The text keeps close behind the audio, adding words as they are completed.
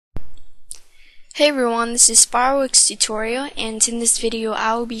Hey everyone, this is FireworksTutorial, and in this video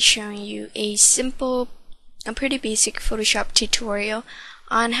I will be showing you a simple, pretty basic Photoshop tutorial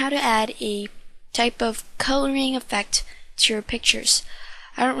on how to add a type of coloring effect to your pictures.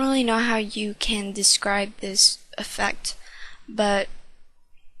 I don't really know how you can describe this effect, but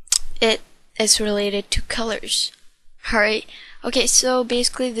it is related to colors. Alright, okay, so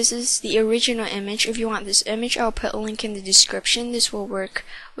basically this is the original image. If you want this image, I'll put a link in the description. This will work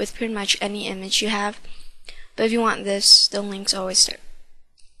with pretty much any image you have. But if you want this, the link's always there.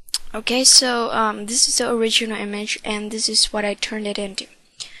 Okay, so this is the original image, and this is what I turned it into.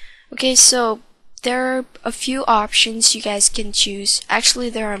 Okay, so there are a few options you guys can choose. Actually,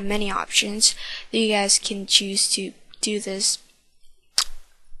 there are many options that you guys can choose to do this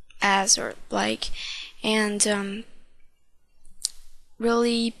as or like. And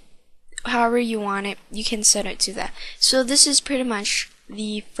really, however you want it, you can set it to that. So this is pretty much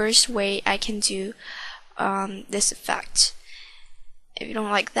the first way I can do this effect. If you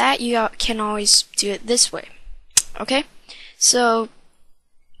don't like that, you can always do it this way. Okay, so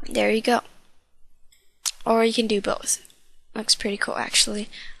there you go. Or you can do both. Looks pretty cool actually.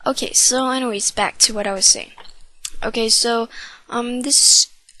 Okay, so anyways, back to what I was saying. Okay, so this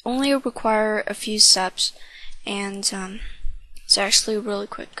only require a few steps, and it's actually really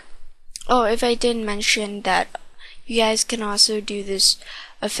quick. Oh, if I didn't mention that you guys can also do this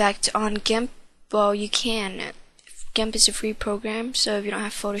effect on Gimp, well, you can. Gimp is a free program, so if you don't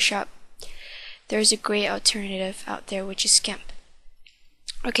have Photoshop, there's a great alternative out there, which is Gimp.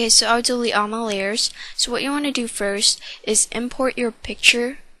 Okay, so I'll delete all my layers. So what you want to do first is import your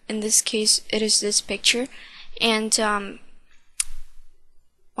picture. In this case, it is this picture. And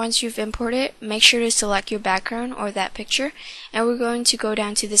once you've imported, make sure to select your background or that picture, and we're going to go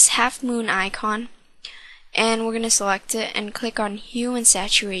down to this half moon icon, and we're going to select it and click on hue and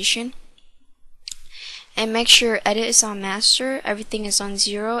saturation, and make sure edit is on master, everything is on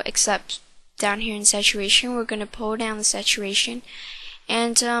 0 except down here in saturation. We're going to pull down the saturation,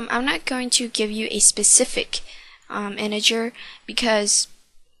 and I'm not going to give you a specific integer because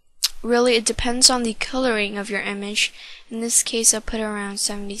really it depends on the coloring of your image. In this case, I'll put it around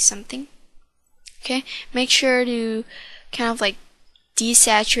 70 something. Okay, make sure to kind of like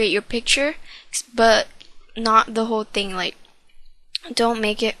desaturate your picture, but not the whole thing. Like, don't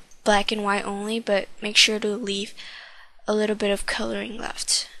make it black and white only, but make sure to leave a little bit of coloring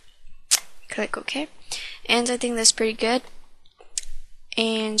left. Click OK, and I think that's pretty good.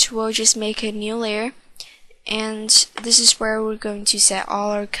 And we'll just make a new layer, and this is where we're going to set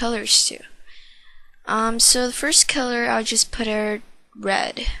all our colors to. So the first color, I'll just put it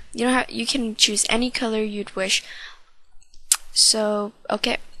red. You can choose any color you'd wish. So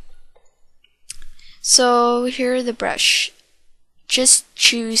okay. So here are the brush. Just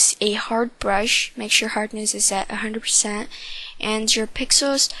choose a hard brush. Make sure hardness is at 100%. And your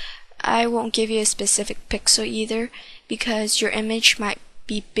pixels, I won't give you a specific pixel either, because your image might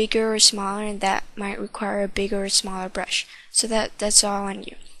be bigger or smaller, and that might require a bigger or smaller brush. So that's all on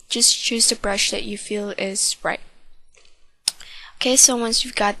you. Just choose the brush that you feel is right. Okay, so once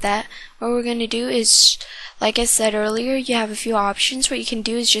you've got that, what we're going to do is, like I said earlier, you have a few options. What you can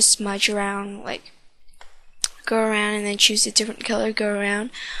do is just smudge around, like go around and then choose a different color, go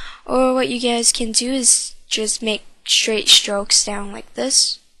around. Or what you guys can do is just make straight strokes down like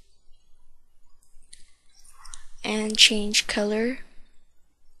this and change color,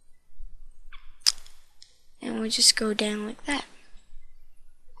 and we'll just go down like that.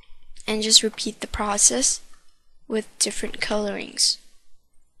 And just repeat the process with different colorings.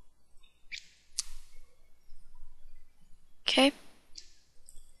 Okay.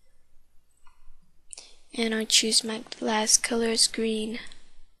 And I'll choose my last color as green.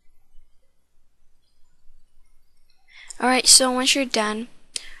 Alright, so once you're done,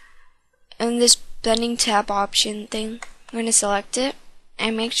 in this blending tab option thing, I'm going to select it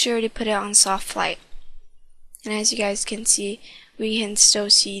and make sure to put it on soft light. And as you guys can see, we can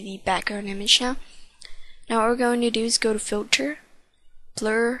still see the background image now. Now what we're going to do is go to filter,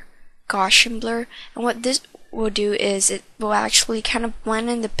 blur, Gaussian blur, and what this will do is it will actually kind of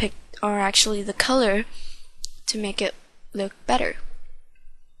blend in the color to make it look better.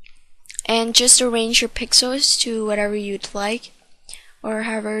 And just arrange your pixels to whatever you'd like, or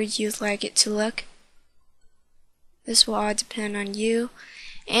however you'd like it to look. This will all depend on you.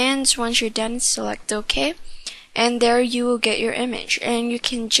 And once you're done, select OK. And there you will get your image, and you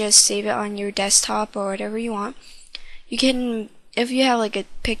can just save it on your desktop or whatever you want. You can, if you have like a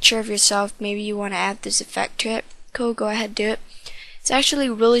picture of yourself, maybe you want to add this effect to it, cool, go ahead, do it. It's actually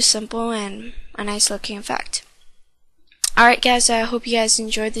really simple and a nice looking effect. Alright guys, I hope you guys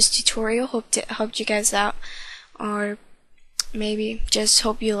enjoyed this tutorial. Helped you guys out, or maybe just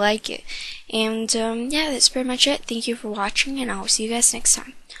hope you like it. And yeah, that's pretty much it. Thank you for watching, and I'll see you guys next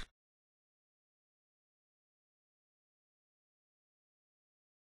time.